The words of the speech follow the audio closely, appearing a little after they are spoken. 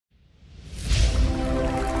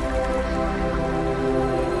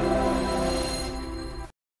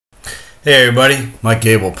Hey everybody, Mike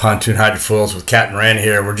Gable, Pontoon Hydrofoils with Catamaran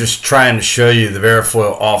here. We're just trying to show you the VARA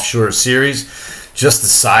Foil Offshore series, just the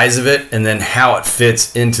size of it and then how it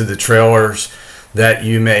fits into the trailers that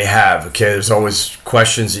you may have. Okay, there's always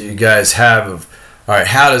questions that you guys have of, alright,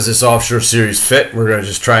 how does this Offshore series fit? We're going to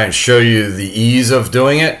just try and show you the ease of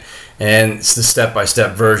doing it, and it's the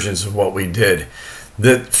step-by-step versions of what we did.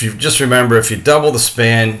 If you just remember, if you double the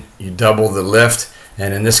span, you double the lift.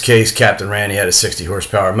 And in this case, Captain Randy had a 60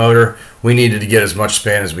 horsepower motor. We needed to get as much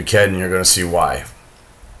span as we can, and you're going to see why.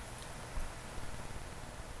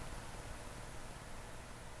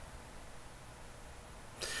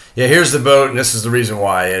 Yeah, here's the boat, and this is the reason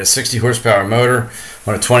why. It had a 60 horsepower motor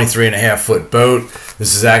on a 23.5 foot boat.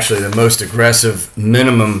 This is actually the most aggressive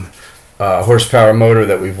minimum horsepower motor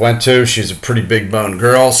that we've went to. She's a pretty big boned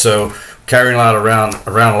girl, so carrying around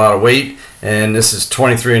a lot of weight. And this is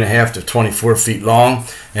 23.5 to 24 feet long,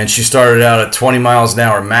 and she started out at 20 miles an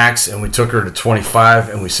hour max, and we took her to 25,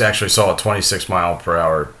 and we actually saw a 26 mile per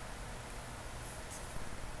hour.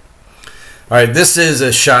 Alright, this is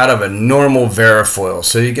a shot of a normal VARA foil.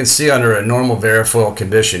 So you can see under a normal VARA foil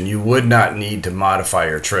condition, you would not need to modify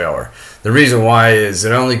your trailer. The reason why is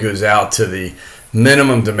it only goes out to the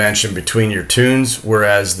minimum dimension between your tunes,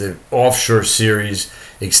 whereas the Offshore series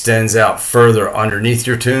extends out further underneath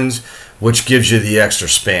your tunes, which gives you the extra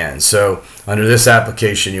span. So under this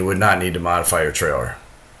application, you would not need to modify your trailer.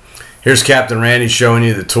 Here's Captain Randy showing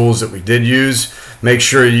you the tools that we did use. Make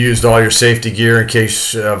sure you used all your safety gear in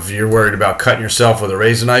case you're worried about cutting yourself with a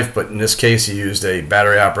razor knife, but in this case, he used a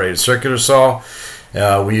battery operated circular saw.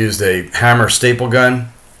 We used a hammer staple gun,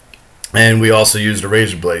 and we also used a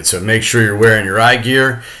razor blade. So make sure you're wearing your eye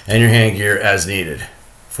gear and your hand gear as needed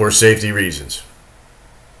for safety reasons.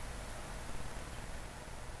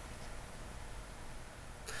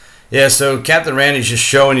 Yeah, so Captain Randy's just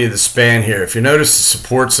showing you the span here. If you notice the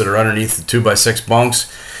supports that are underneath the 2x6 bunks,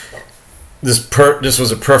 this was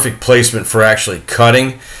a perfect placement for actually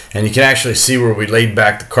cutting, and you can actually see where we laid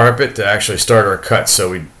back the carpet to actually start our cut.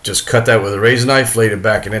 So we just cut that with a razor knife, laid it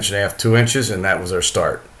back 1.5 inches, 2 inches, and that was our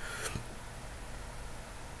start.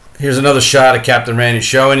 Here's another shot of Captain Randy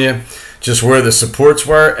showing you just where the supports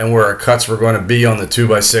were and where our cuts were going to be on the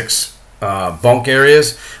 2x6 bunk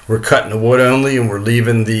areas. We're cutting the wood only, and we're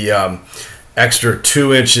leaving the extra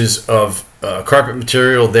 2 inches of carpet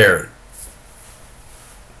material there.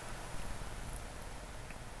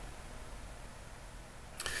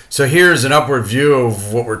 So here's an upward view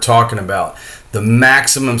of what we're talking about. The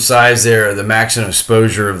maximum size there, the maximum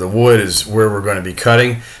exposure of the wood is where we're going to be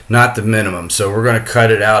cutting, not the minimum. So we're going to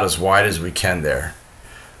cut it out as wide as we can there.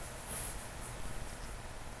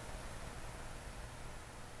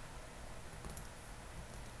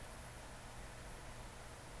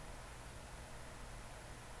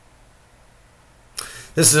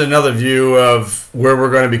 This is another view of where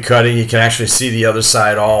we're going to be cutting. You can actually see the other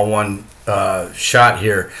side all in one shot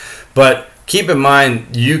here. But keep in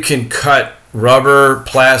mind, you can cut rubber,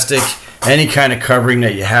 plastic, any kind of covering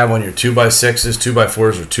that you have on your 2x6s, 2x4s,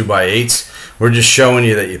 or 2x8s. We're just showing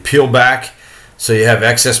you that you peel back so you have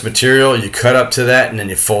excess material, you cut up to that, and then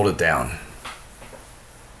you fold it down.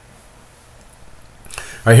 All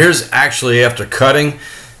right, here's actually after cutting.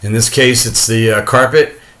 In this case, it's the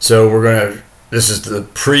carpet. So we're going to, this is the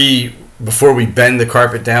before we bend the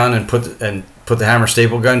carpet down and put the hammer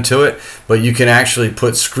staple gun to it, but you can actually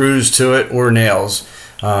put screws to it or nails,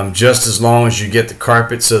 just as long as you get the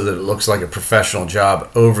carpet so that it looks like a professional job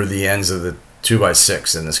over the ends of the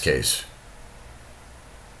 2x6 in this case.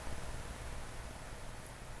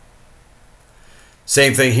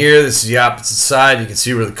 Same thing here. This is the opposite side. You can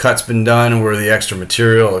see where the cut's been done and where the extra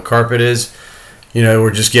material, the carpet is. You know,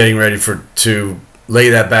 we're just getting ready to lay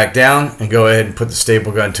that back down and go ahead and put the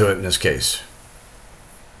staple gun to it in this case.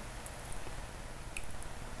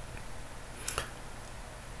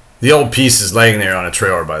 The old piece is laying there on a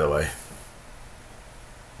trailer, by the way.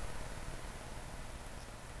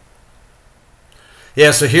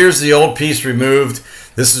 Yeah, so here's the old piece removed.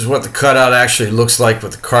 This is what the cutout actually looks like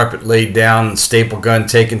with the carpet laid down and staple gun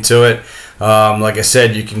taken to it. Like I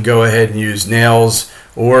said, you can go ahead and use nails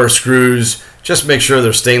or screws. Just make sure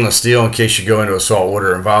they're stainless steel in case you go into a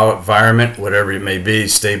saltwater environment, whatever it may be,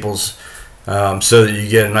 staples, so that you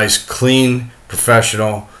get a nice, clean,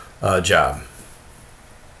 professional job.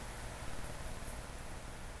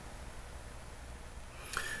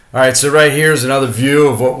 Alright, so right here is another view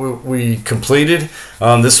of what we completed.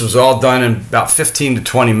 This was all done in about 15 to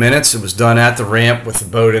 20 minutes. It was done at the ramp with the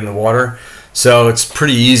boat in the water. So it's a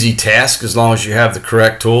pretty easy task as long as you have the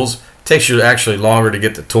correct tools. It takes you actually longer to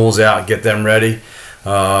get the tools out and get them ready.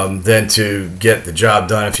 than to get the job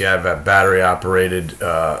done if you have a battery operated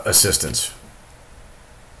assistance.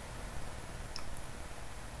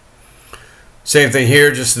 Same thing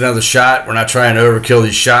here, just another shot. We're not trying to overkill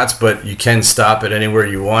these shots, but you can stop it anywhere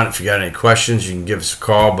you want. If you got any questions, you can give us a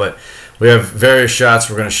call. But we have various shots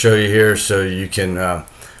we're going to show you here, so you can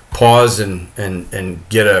pause and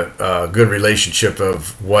get a good relationship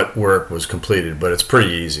of what work was completed. But it's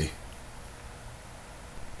pretty easy.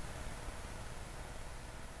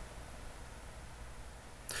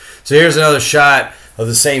 So here's another shot of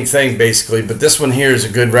the same thing basically, but this one here is a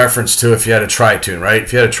good reference to if you had a tritoon, right?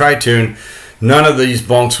 If you had a tritoon, none of these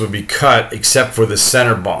bunks would be cut except for the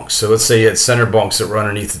center bunks. So let's say you had center bunks that were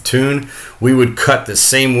underneath the tune. We would cut the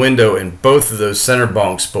same window in both of those center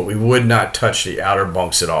bunks, but we would not touch the outer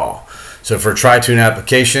bunks at all. So for a tritoon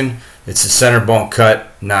application, it's the center bunk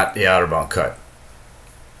cut, not the outer bunk cut.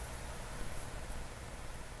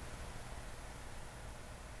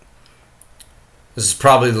 This is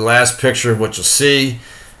probably the last picture of what you'll see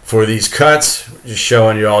for these cuts, just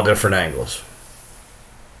showing you all different angles.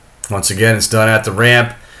 Once again, it's done at the ramp.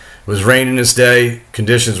 It was raining this day.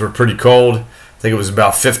 Conditions were pretty cold. I think it was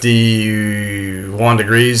about 51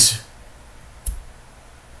 degrees.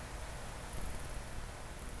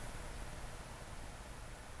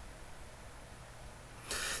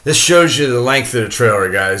 This shows you the length of the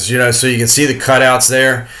trailer, guys. You know, so you can see the cutouts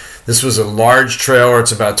there. This was a large trailer.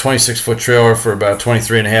 It's about a 26-foot trailer for about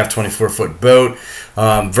 23.5, 24-foot boat.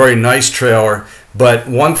 Very nice trailer. But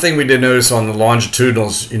one thing we did notice on the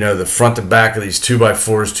longitudinals, you know, the front to back of these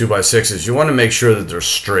 2x4s, 2x6s, you want to make sure that they're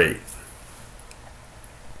straight.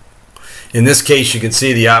 In this case, you can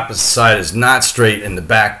see the opposite side is not straight in the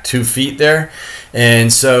back 2 feet there.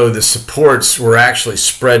 And so the supports were actually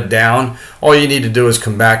spread down. All you need to do is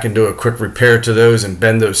come back and do a quick repair to those and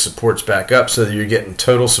bend those supports back up so that you're getting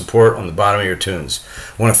total support on the bottom of your tunes.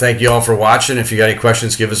 I want to thank you all for watching. If you got any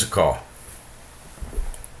questions, give us a call.